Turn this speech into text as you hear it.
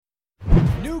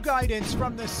New guidance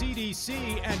from the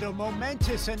CDC and a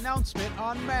momentous announcement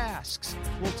on masks.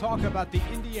 We'll talk about the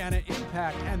Indiana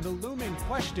impact and the looming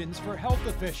questions for health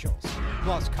officials.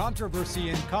 Plus, controversy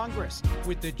in Congress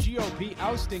with the GOP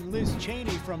ousting Liz Cheney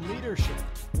from leadership.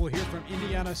 We'll hear from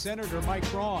Indiana Senator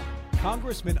Mike Braun,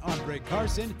 Congressman Andre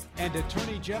Carson, and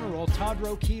Attorney General Todd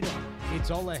Rokita. It's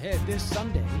all ahead this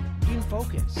Sunday in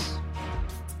Focus.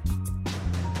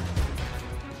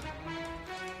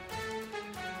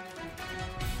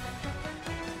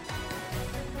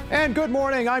 And good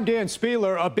morning, I'm Dan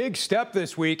Spieler. A big step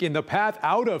this week in the path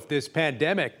out of this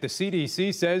pandemic. The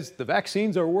CDC says the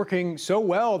vaccines are working so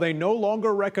well, they no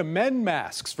longer recommend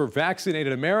masks for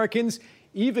vaccinated Americans,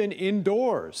 even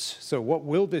indoors. So what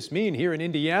will this mean here in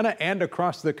Indiana and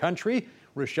across the country?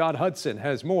 Rashad Hudson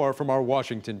has more from our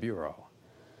Washington bureau.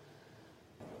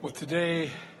 Well,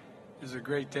 today is a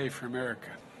great day for America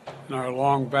in our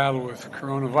long battle with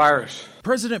coronavirus.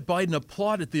 President Biden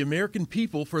applauded the American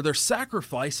people for their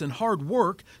sacrifice and hard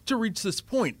work to reach this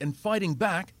point in fighting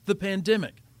back the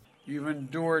pandemic. You've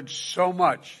endured so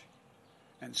much,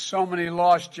 and so many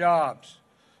lost jobs,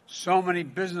 so many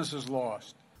businesses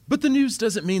lost. But the news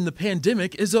doesn't mean the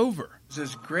pandemic is over.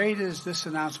 As great as this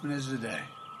announcement is today,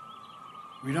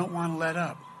 we don't want to let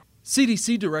up.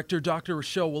 CDC Director Dr.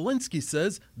 Rochelle Walensky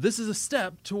says this is a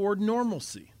step toward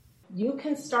normalcy. You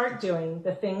can start doing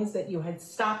the things that you had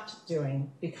stopped doing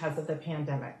because of the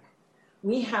pandemic.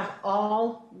 We have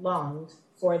all longed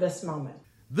for this moment.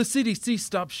 The CDC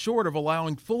stopped short of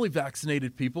allowing fully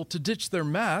vaccinated people to ditch their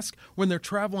mask when they're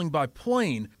traveling by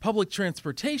plane, public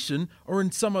transportation, or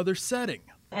in some other setting.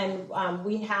 And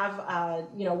we have,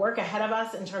 work ahead of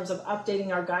us in terms of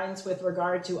updating our guidance with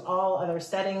regard to all other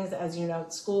settings, as you know,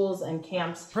 schools and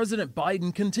camps. President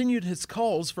Biden continued his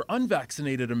calls for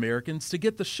unvaccinated Americans to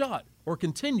get the shot or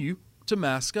continue to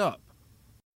mask up.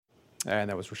 And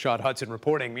that was Rashad Hudson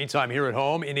reporting. Meantime, here at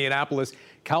home, Indianapolis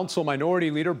Council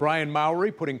Minority Leader Brian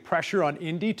Mowry putting pressure on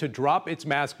Indy to drop its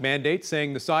mask mandate,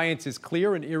 saying the science is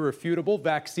clear and irrefutable.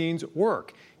 Vaccines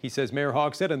work. He says Mayor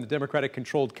Hogsett and the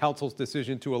Democratic-controlled council's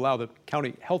decision to allow the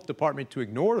county health department to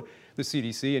ignore the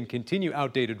CDC and continue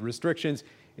outdated restrictions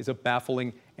is a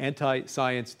baffling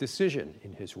anti-science decision,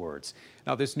 in his words.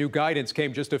 Now, this new guidance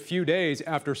came just a few days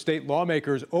after state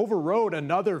lawmakers overrode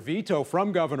another veto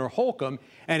from Governor Holcomb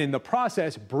and in the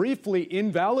process briefly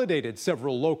invalidated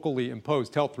several locally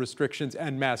imposed health restrictions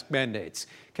and mask mandates.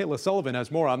 Kayla Sullivan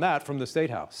has more on that from the State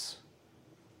House.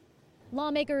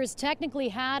 Lawmakers technically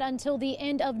had until the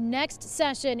end of next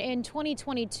session in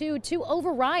 2022 to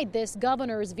override this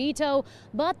governor's veto,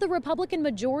 but the Republican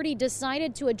majority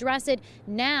decided to address it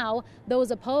now.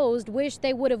 Those opposed wish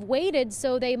they would have waited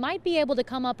so they might be able to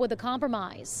come up with a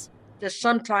compromise. That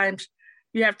sometimes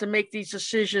you have to make these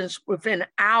decisions within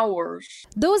hours.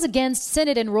 Those against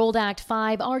Senate Enrolled Act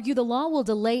 5 argue the law will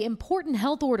delay important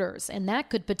health orders, and that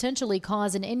could potentially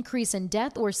cause an increase in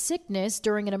death or sickness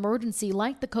during an emergency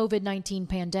like the COVID-19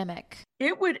 pandemic.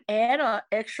 It would add an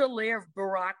extra layer of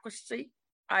bureaucracy,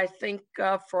 I think,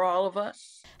 for all of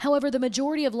us. However, the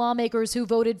majority of lawmakers who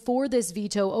voted for this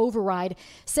veto override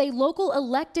say local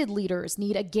elected leaders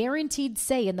need a guaranteed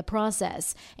say in the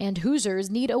process, and Hoosiers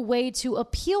need a way to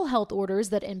appeal health orders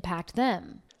that impact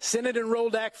them. Senate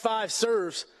Enrolled Act 5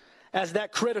 serves as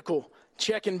that critical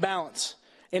check and balance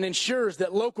and ensures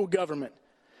that local government,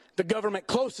 the government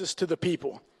closest to the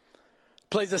people,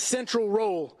 plays a central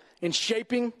role in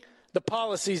shaping the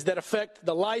policies that affect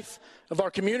the life of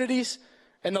our communities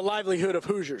and the livelihood of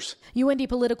Hoosiers. UIndy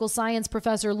political science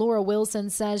professor Laura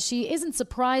Wilson says she isn't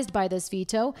surprised by this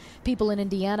veto. People in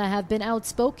Indiana have been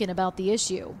outspoken about the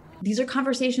issue. These are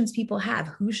conversations people have.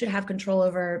 Who should have control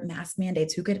over mask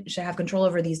mandates? Who should have control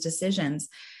over these decisions?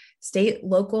 State,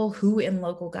 local, who in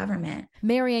local government?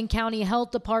 Marion County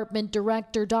Health Department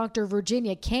Director Dr.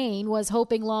 Virginia Kane was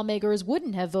hoping lawmakers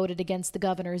wouldn't have voted against the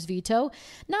governor's veto,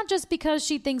 not just because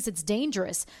she thinks it's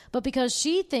dangerous, but because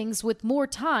she thinks with more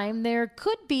time there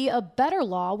could be a better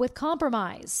law with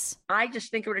compromise. I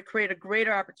just think it would create a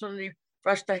greater opportunity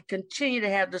for us to continue to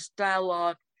have this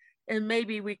dialogue, and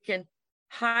maybe we can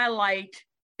highlight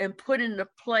and put into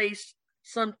place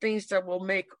some things that will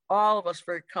make all of us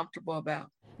very comfortable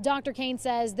about. Dr. Kane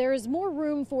says there is more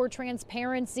room for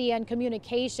transparency and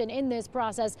communication in this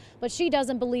process, but she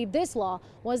doesn't believe this law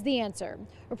was the answer.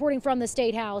 Reporting from the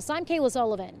State House, I'm Kayla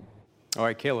Sullivan. All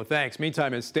right, Kayla, thanks.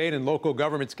 Meantime, as state and local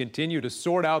governments continue to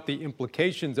sort out the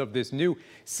implications of this new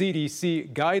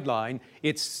CDC guideline,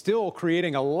 it's still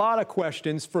creating a lot of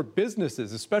questions for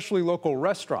businesses, especially local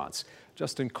restaurants.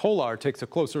 Justin Kolar takes a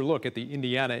closer look at the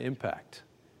Indiana impact.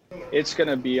 It's going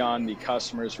to be on the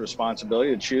customer's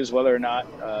responsibility to choose whether or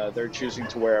not they're choosing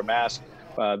to wear a mask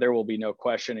there will be no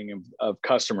questioning of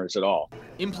customers at all.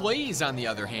 Employees, on the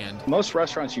other hand. Most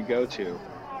restaurants you go to,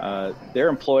 their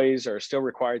employees are still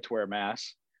required to wear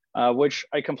masks, which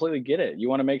I completely get it. You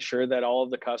want to make sure that all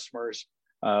of the customers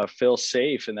feel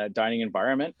safe in that dining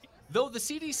environment. Though the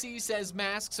CDC says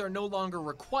masks are no longer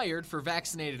required for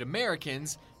vaccinated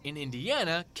Americans, in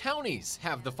Indiana, counties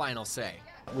have the final say.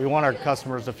 We want our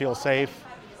customers to feel safe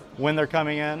when they're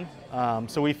coming in,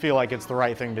 so we feel like it's the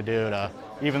right thing to do,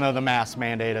 even though the mask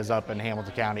mandate is up in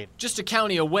Hamilton County. Just a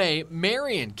county away,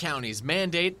 Marion County's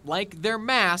mandate, like their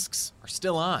masks, are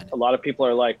still on. A lot of people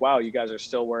are like, wow, you guys are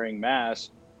still wearing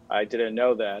masks. I didn't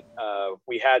know that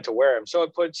we had to wear them. So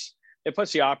it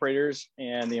puts the operators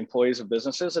and the employees of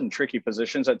businesses in tricky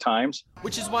positions at times.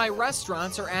 Which is why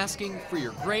restaurants are asking for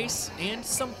your grace and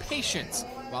some patience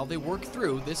while they work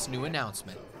through this new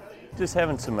announcement. Just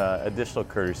having some additional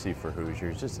courtesy for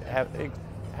Hoosiers. Just have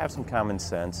some common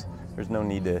sense. There's no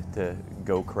need to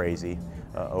go crazy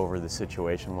over the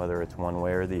situation, whether it's one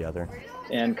way or the other.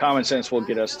 And common sense will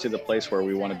get us to the place where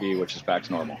we want to be, which is back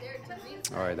to normal.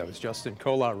 All right, that was Justin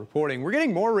Kola reporting. We're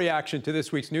getting more reaction to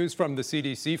this week's news from the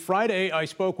CDC. Friday, I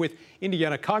spoke with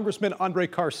Indiana Congressman Andre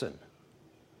Carson.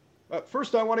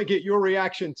 First, I want to get your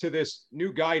reaction to this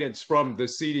new guidance from the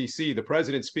CDC. The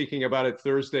president speaking about it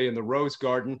Thursday in the Rose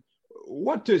Garden.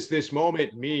 What does this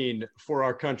moment mean for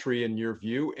our country in your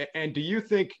view? And do you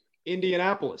think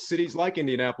Indianapolis, cities like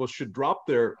Indianapolis, should drop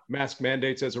their mask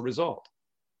mandates as a result?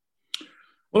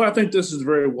 Well, I think this is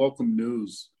very welcome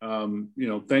news.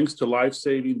 Thanks to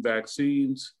life-saving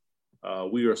vaccines,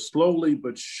 we are slowly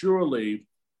but surely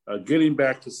getting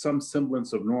back to some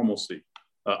semblance of normalcy.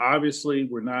 Obviously,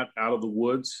 we're not out of the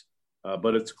woods,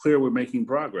 but it's clear we're making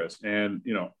progress. And,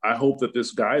 I hope that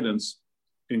this guidance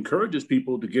encourages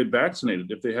people to get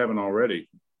vaccinated if they haven't already.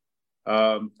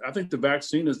 I think the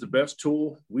vaccine is the best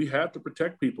tool we have to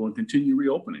protect people and continue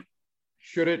reopening.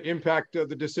 Should it impact the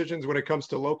decisions when it comes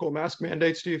to local mask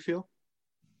mandates, do you feel?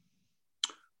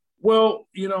 Well,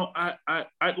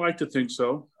 I'd like to think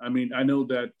so. I mean, I know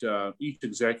that each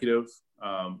executive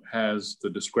has the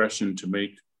discretion to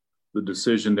make the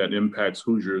decision that impacts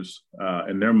Hoosiers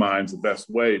in their minds the best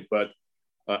way. But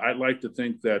I'd like to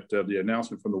think that the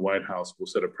announcement from the White House will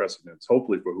set a precedent,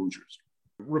 hopefully for Hoosiers.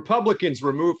 Republicans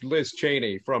removed Liz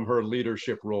Cheney from her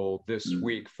leadership role this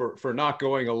week for not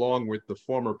going along with the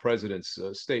former president's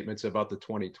statements about the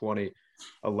 2020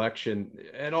 election.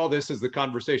 And all this as the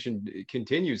conversation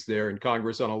continues there in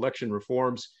Congress on election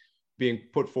reforms being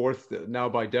put forth now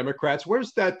by Democrats.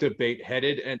 Where's that debate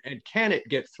headed, and can it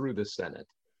get through the Senate?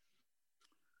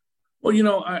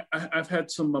 Well, I've had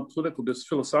some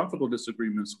philosophical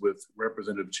disagreements with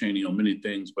Representative Cheney on many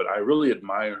things, but I really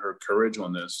admire her courage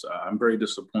on this. I'm very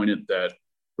disappointed that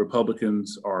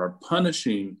Republicans are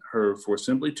punishing her for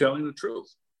simply telling the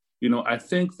truth. I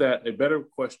think that a better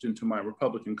question to my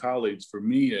Republican colleagues for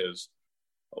me is,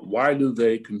 why do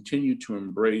they continue to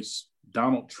embrace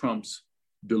Donald Trump's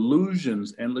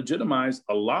delusions and legitimize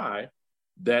a lie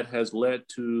that has led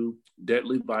to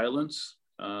deadly violence,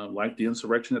 like the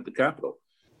insurrection at the Capitol?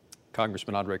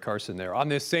 Congressman Andre Carson there. On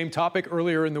this same topic,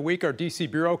 earlier in the week, our D.C.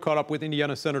 Bureau caught up with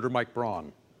Indiana Senator Mike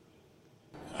Braun.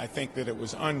 I think that it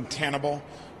was untenable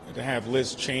to have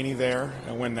Liz Cheney there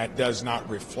when that does not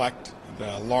reflect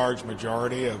the large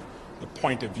majority of the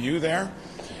point of view there.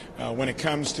 When it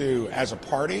comes to, as a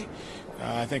party,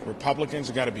 I think Republicans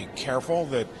have got to be careful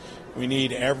that we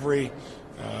need every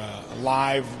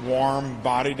live, warm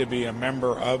body to be a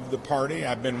member of the party.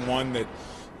 I've been one that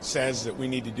says that we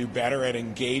need to do better at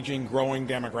engaging growing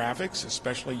demographics,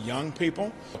 especially young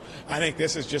people. I think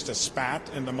this is just a spat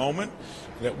in the moment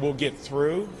that we'll get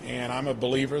through, and I'm a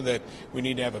believer that we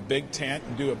need to have a big tent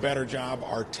and do a better job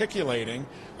articulating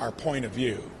our point of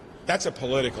view. That's a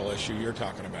political issue you're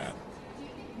talking about.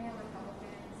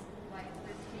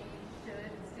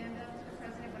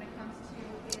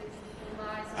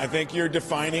 I think you're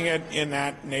defining it in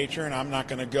that nature, and I'm not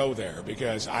going to go there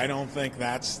because I don't think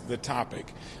that's the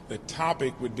topic. The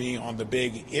topic would be on the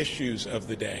big issues of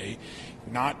the day,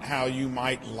 not how you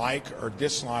might like or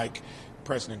dislike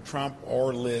President Trump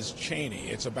or Liz Cheney.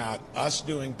 It's about us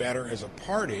doing better as a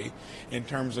party in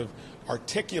terms of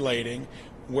articulating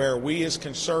where we as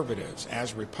conservatives,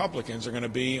 as Republicans, are going to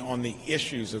be on the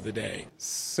issues of the day.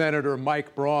 Senator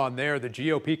Mike Braun there, the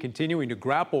GOP continuing to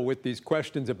grapple with these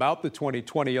questions about the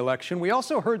 2020 election. We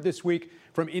also heard this week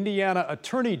from Indiana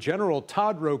Attorney General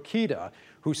Todd Rokita,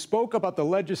 who spoke about the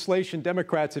legislation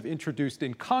Democrats have introduced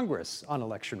in Congress on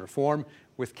election reform,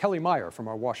 with Kelly Meyer from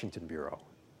our Washington Bureau.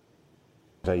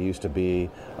 I used to be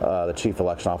the chief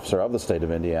election officer of the state of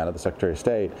Indiana, the Secretary of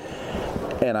State,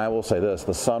 and I will say this,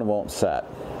 the sun won't set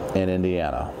in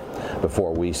Indiana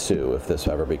before we sue if this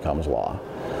ever becomes law,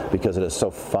 because it is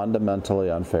so fundamentally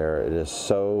unfair. It is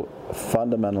so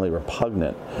fundamentally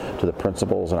repugnant to the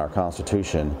principles in our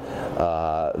Constitution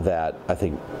that I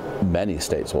think many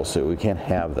states will sue. We can't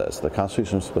have this. The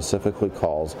Constitution specifically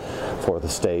calls for the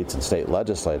states and state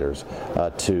legislators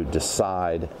to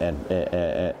decide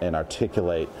and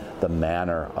articulate the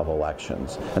manner of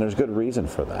elections. And there's good reason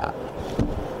for that.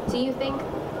 Do you think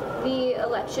the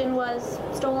election was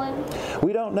stolen?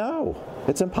 We don't know.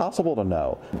 It's impossible to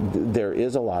know. There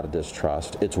is a lot of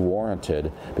distrust. It's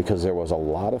warranted because there was a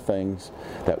lot of things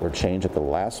that were changed at the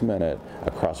last minute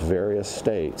across various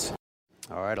states.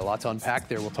 All right, a lot to unpack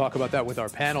there. We'll talk about that with our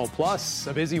panel. Plus,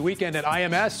 a busy weekend at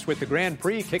IMS with the Grand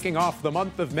Prix kicking off the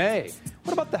month of May.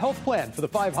 What about the health plan for the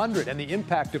 500 and the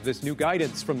impact of this new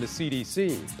guidance from the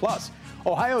CDC? Plus,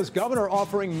 Ohio's governor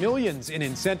offering millions in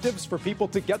incentives for people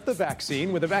to get the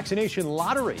vaccine with a vaccination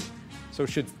lottery. So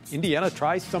should Indiana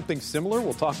try something similar?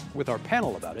 We'll talk with our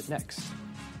panel about it next.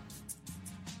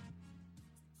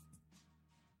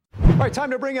 All right,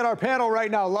 time to bring in our panel right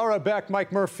now. Laura Beck,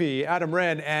 Mike Murphy, Adam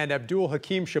Wren, and Abdul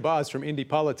Hakim Shabazz from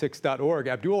IndyPolitics.org.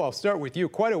 Abdul, I'll start with you.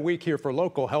 Quite a week here for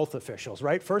local health officials,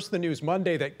 right? First, the news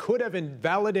Monday that could have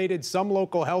invalidated some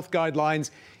local health guidelines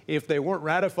if they weren't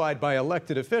ratified by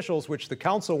elected officials, which the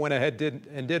council went ahead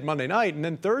did Monday night. And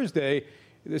then Thursday,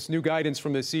 this new guidance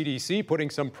from the CDC putting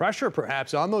some pressure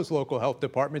perhaps on those local health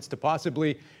departments to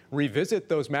possibly revisit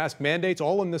those mask mandates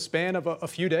all in the span of a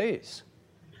few days.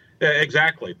 Yeah,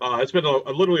 exactly. It's been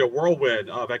literally a whirlwind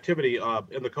of activity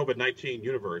in the COVID-19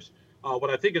 universe.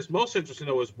 What I think is most interesting,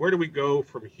 though, is where do we go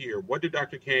from here? What did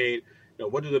Dr. Kane,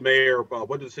 what did the mayor,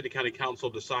 what did the city county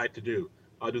council decide to do?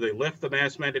 Do they lift the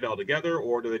mask mandate altogether,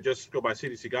 or do they just go by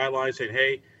CDC guidelines saying,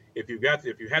 hey, if you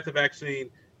had the vaccine,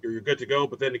 you're good to go?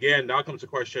 But then again, now comes the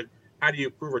question, how do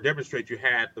you prove or demonstrate you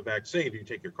had the vaccine? Do you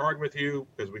take your card with you?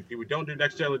 Because we don't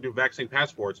necessarily do vaccine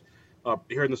passports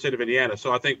here in the state of Indiana.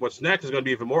 So I think what's next is going to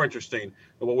be even more interesting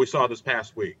than what we saw this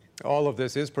past week. All of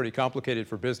this is pretty complicated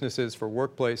for businesses, for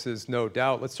workplaces, no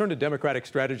doubt. Let's turn to Democratic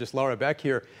strategist Laura Beck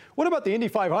here. What about the Indy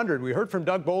 500? We heard from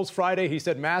Doug Bowles Friday. He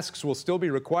said masks will still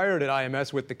be required at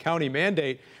IMS with the county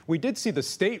mandate. We did see the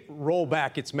state roll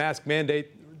back its mask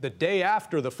mandate the day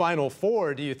after the Final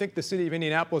Four. Do you think the city of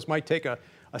Indianapolis might take a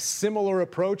similar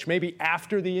approach, maybe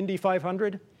after the Indy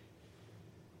 500?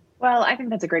 Well, I think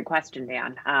that's a great question,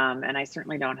 Dan. And I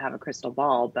certainly don't have a crystal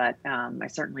ball, but I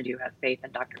certainly do have faith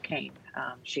in Dr. Kane.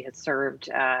 She has served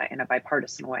in a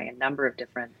bipartisan way a number of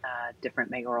different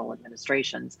mayoral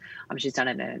administrations. She's done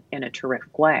it in a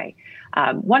terrific way.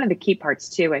 One of the key parts,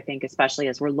 too, I think, especially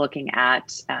as we're looking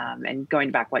at, and going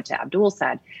back what to Abdul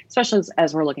said, especially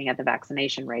as we're looking at the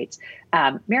vaccination rates,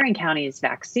 Marion County's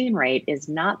vaccine rate is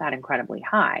not that incredibly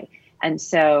high. And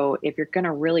so if you're going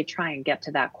to really try and get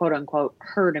to that quote unquote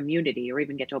herd immunity, or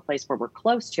even get to a place where we're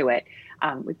close to it,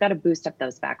 we've got to boost up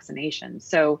those vaccinations.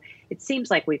 So it seems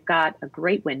like we've got a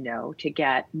great window to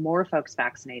get more folks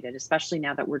vaccinated, especially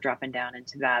now that we're dropping down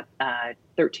into that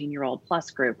 13-year-old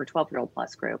plus group or 12-year-old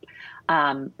plus group.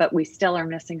 But we still are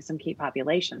missing some key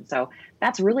populations. So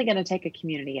that's really going to take a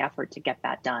community effort to get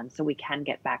that done so we can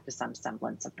get back to some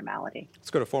semblance of normality.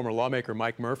 Let's go to former lawmaker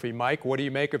Mike Murphy. Mike, what do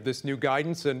you make of this new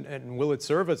guidance, and will it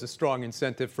serve as a strong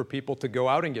incentive for people to go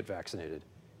out and get vaccinated?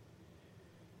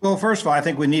 Well, first of all, I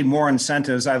think we need more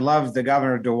incentives. I love the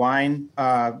Governor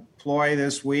DeWine ploy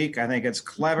this week. I think it's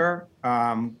clever.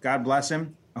 God bless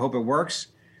him. I hope it works.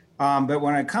 But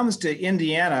when it comes to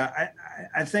Indiana,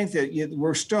 I think that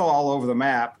we're still all over the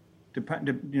map,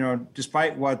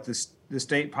 despite what the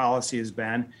state policy has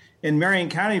been. In Marion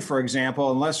County, for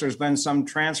example, unless there's been some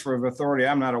transfer of authority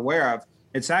I'm not aware of,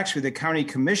 it's actually the county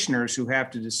commissioners who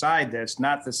have to decide this,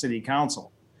 not the city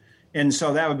council. And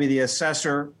so that would be the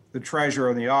assessor, the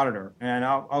treasurer, and the auditor. And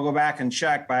I'll go back and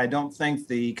check, but I don't think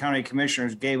the county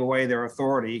commissioners gave away their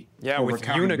authority. Yeah, over with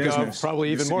county Unigov, business,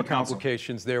 probably even more council.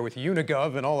 complications there with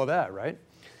Unigov and all of that, right?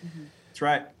 Mm-hmm. That's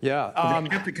right. Yeah. They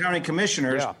kept the county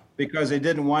commissioners because they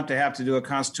didn't want to have to do a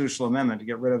constitutional amendment to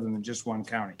get rid of them in just one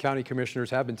county. County commissioners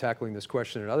have been tackling this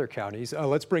question in other counties.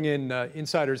 Let's bring in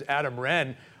Insider's Adam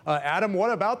Wren. Adam,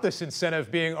 what about this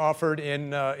incentive being offered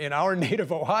in our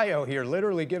native Ohio here,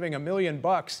 literally giving $1 million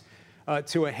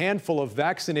to a handful of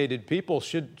vaccinated people?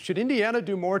 Should Indiana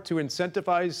do more to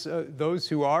incentivize those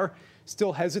who are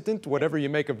still hesitant, whatever you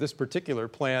make of this particular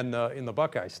plan in the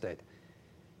Buckeye State?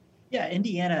 Yeah,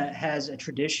 Indiana has a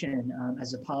tradition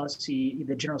as a policy,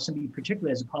 the General Assembly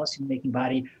particularly as a policy-making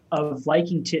body, of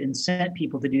liking to incent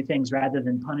people to do things rather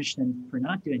than punish them for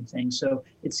not doing things. So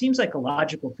it seems like a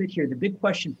logical fit here. The big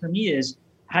question for me is,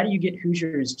 how do you get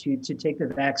Hoosiers to take the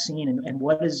vaccine, and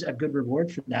what is a good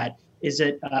reward for that? Is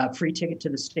it a free ticket to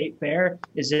the state fair?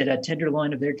 Is it a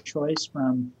tenderloin of their choice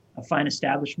from a fine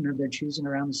establishment of their choosing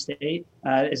around the state?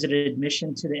 Is it an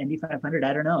admission to the Indy 500?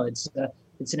 I don't know.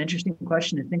 It's an interesting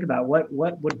question to think about. What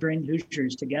would bring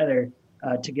Hoosiers together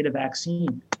to get a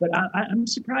vaccine? But I'm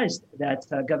surprised that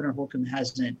Governor Holcomb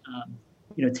hasn't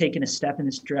taken a step in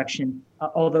this direction,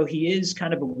 although he is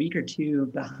kind of a week or two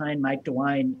behind Mike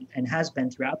DeWine and has been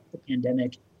throughout the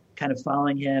pandemic, kind of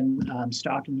following him,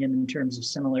 stalking him in terms of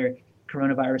similar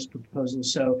coronavirus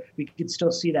proposals. So we could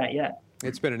still see that yet.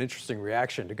 It's been an interesting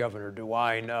reaction to Governor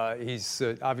DeWine. He's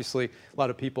obviously, a lot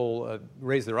of people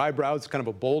raise their eyebrows, kind of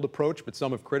a bold approach, but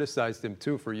some have criticized him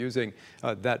too for using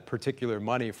that particular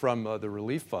money from the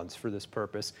relief funds for this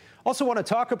purpose. Also want to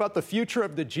talk about the future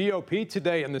of the GOP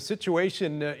today and the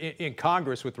situation in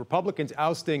Congress with Republicans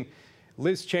ousting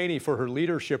Liz Cheney for her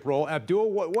leadership role.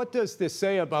 Abdul, what does this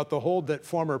say about the hold that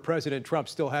former President Trump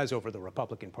still has over the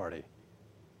Republican Party?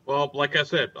 Well, like I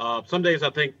said, some days I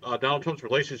think Donald Trump's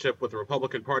relationship with the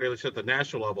Republican Party, at least at the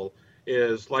national level,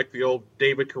 is like the old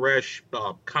David Koresh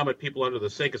comment people under the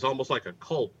sink. It's almost like a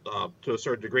cult to a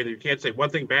certain degree, that you can't say one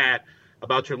thing bad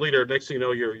about your leader. Next thing you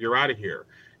know, you're out of here.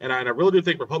 And I really do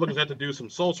think Republicans have to do some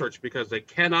soul search, because they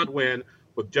cannot win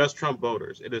with just Trump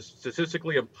voters. It is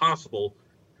statistically impossible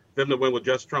for them to win with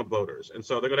just Trump voters. And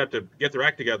so they're going to have to get their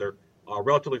act together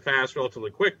relatively fast,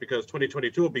 relatively quick, because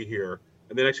 2022 will be here.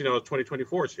 And the next thing you know,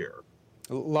 2024 is here.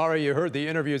 Laura, you heard the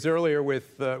interviews earlier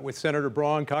with Senator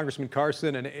Braun, Congressman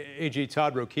Carson, and AG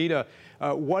Todd Rokita.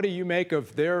 What do you make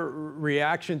of their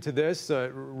reaction to this?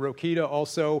 Rokita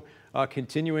also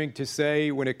continuing to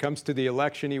say, when it comes to the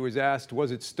election, he was asked,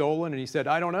 was it stolen? And he said,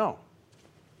 I don't know.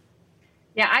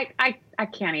 Yeah, I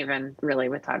can't even really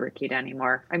with Todd Rokita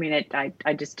anymore. I mean,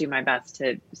 I just do my best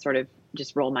to sort of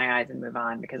just roll my eyes and move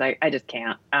on, because I just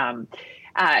can't.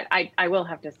 I will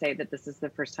have to say that this is the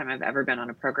first time I've ever been on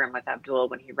a program with Abdul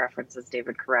when he references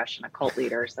David Koresh and a cult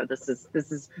leader. So this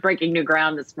is breaking new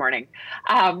ground this morning.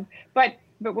 But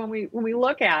when we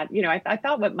look at, I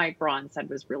thought what Mike Braun said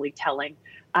was really telling,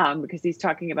 because he's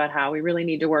talking about how we really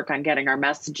need to work on getting our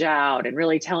message out and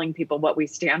really telling people what we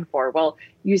stand for. Well,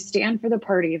 you stand for the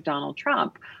party of Donald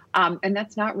Trump. And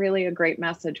that's not really a great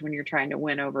message when you're trying to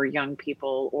win over young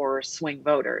people or swing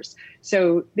voters.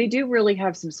 So they do really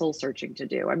have some soul searching to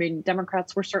do. I mean,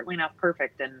 Democrats were certainly not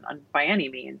perfect and by any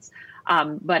means.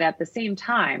 But at the same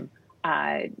time,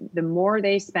 the more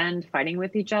they spend fighting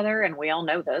with each other, and we all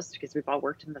know this because we've all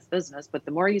worked in this business, but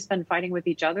the more you spend fighting with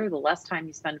each other, the less time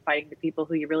you spend fighting the people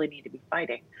who you really need to be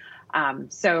fighting.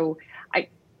 So I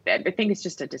think it's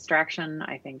just a distraction.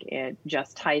 I think it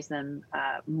just ties them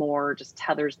more, just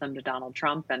tethers them to Donald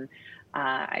Trump. And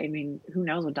I mean, who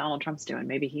knows what Donald Trump's doing?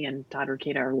 Maybe he and Todd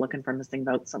Rokita are looking for missing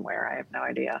votes somewhere. I have no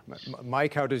idea.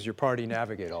 Mike, how does your party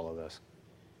navigate all of this?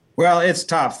 Well, it's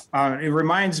tough. It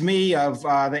reminds me of the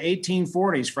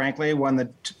 1840s, frankly, when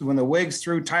the Whigs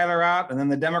threw Tyler out and then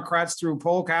the Democrats threw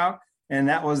Polk out, and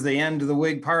that was the end of the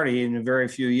Whig party in a very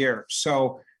few years.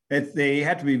 So they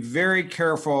have to be very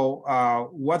careful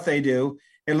what they do.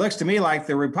 It looks to me like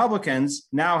the Republicans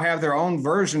now have their own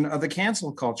version of the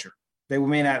cancel culture. They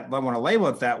may not want to label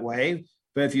it that way,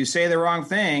 but if you say the wrong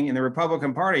thing in the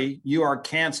Republican Party, you are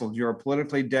canceled. You're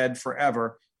politically dead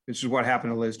forever. This is what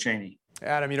happened to Liz Cheney.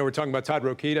 Adam, we're talking about Todd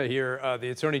Rokita here. The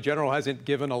Attorney General hasn't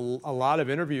given a lot of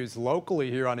interviews locally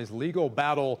here on his legal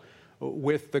battle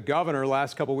with the governor.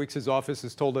 Last couple of weeks, his office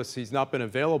has told us he's not been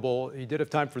available. He did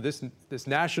have time for this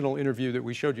national interview that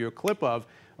we showed you a clip of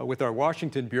with our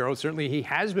Washington bureau. Certainly, he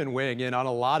has been weighing in on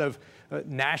a lot of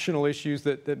national issues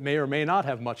that may or may not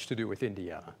have much to do with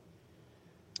Indiana.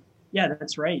 Yeah,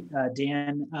 that's right,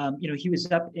 Dan. He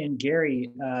was up in Gary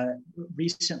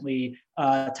recently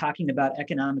talking about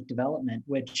economic development,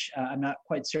 which I'm not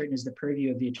quite certain is the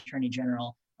purview of the Attorney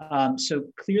General. So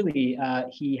clearly,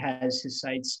 he has his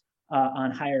sights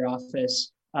on higher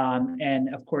office.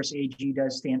 And of course, AG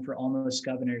does stand for almost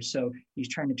governor. So he's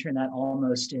trying to turn that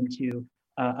almost into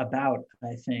about,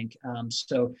 I think.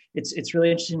 So it's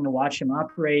really interesting to watch him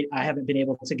operate. I haven't been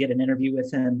able to get an interview with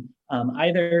him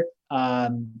either.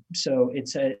 So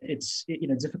it's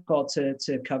difficult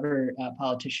to cover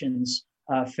politicians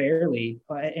fairly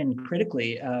and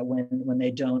critically when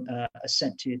they don't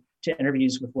assent to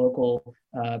interviews with local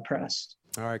press.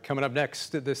 All right, coming up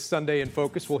next this Sunday in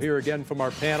Focus, we'll hear again from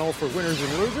our panel for winners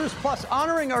and losers, plus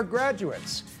honoring our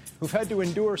graduates who've had to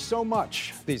endure so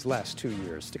much these last 2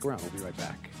 years. Stick around, we'll be right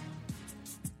back.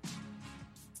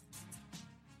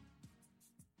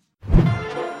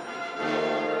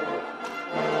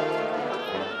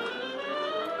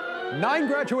 9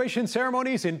 graduation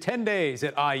ceremonies in 10 days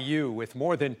at IU, with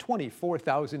more than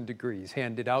 24,000 degrees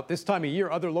handed out. This time of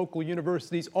year, other local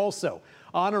universities also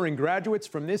honoring graduates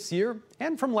from this year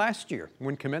and from last year,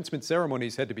 when commencement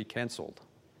ceremonies had to be canceled.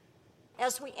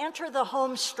 As we enter the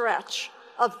home stretch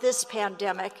of this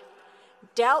pandemic,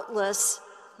 doubtless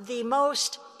the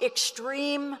most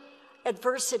extreme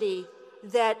adversity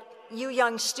that you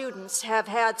young students have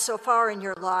had so far in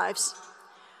your lives,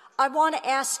 I want to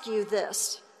ask you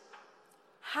this.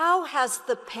 How has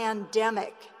the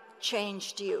pandemic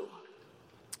changed you?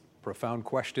 Profound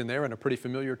question there, and a pretty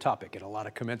familiar topic in a lot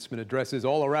of commencement addresses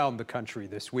all around the country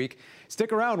this week.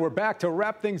 Stick around, we're back to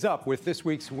wrap things up with this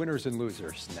week's winners and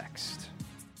losers next.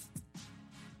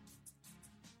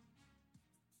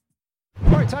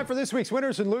 All right, time for this week's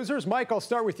winners and losers. Mike, I'll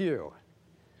start with you.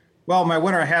 Well, my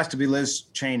winner has to be Liz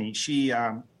Cheney. She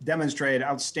demonstrated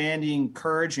outstanding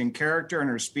courage and character in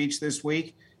her speech this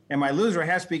week. And my loser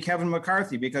has to be Kevin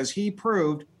McCarthy, because he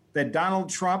proved that Donald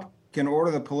Trump can order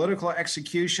the political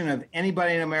execution of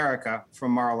anybody in America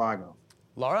from Mar-a-Lago.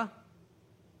 Laura?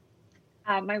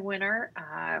 My winner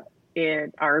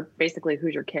are basically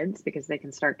Hoosier kids, because they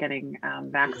can start getting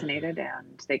vaccinated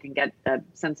and they can get the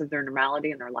sense of their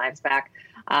normality and their lives back.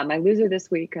 My loser this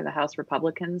week are the House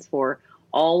Republicans, for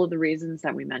all of the reasons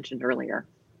that we mentioned earlier.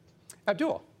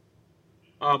 Abdul?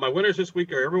 My winners this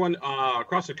week are everyone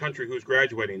across the country who's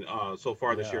graduating so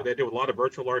far this year. They do a lot of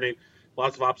virtual learning,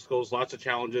 lots of obstacles, lots of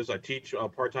challenges. I teach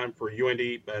part-time for UND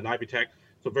and Ivy Tech,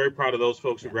 so very proud of those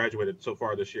folks who graduated so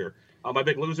far this year. My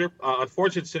big loser,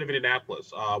 unfortunate city of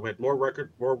Indianapolis. We had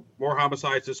more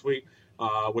homicides this week,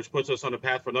 which puts us on the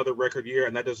path for another record year,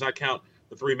 and that does not count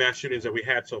the 3 mass shootings that we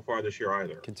had so far this year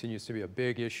either. Continues to be a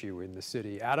big issue in the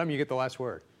city. Adam, you get the last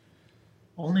word.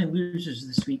 Only losers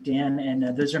this week, Dan,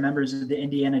 and those are members of the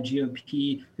Indiana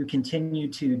GOP who continue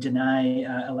to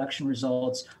deny election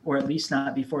results, or at least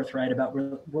not be forthright about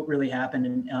what really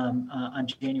happened on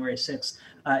January 6th,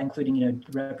 including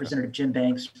Representative Jim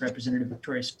Banks, Representative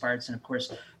Victoria Spartz, and of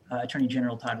course Attorney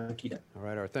General Todd Rokita. All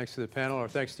right, our thanks to the panel. Our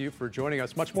thanks to you for joining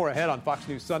us. Much more ahead on Fox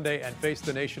News Sunday and Face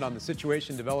the Nation on the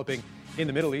situation developing in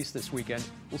the Middle East this weekend.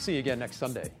 We'll see you again next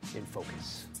Sunday in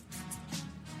Focus.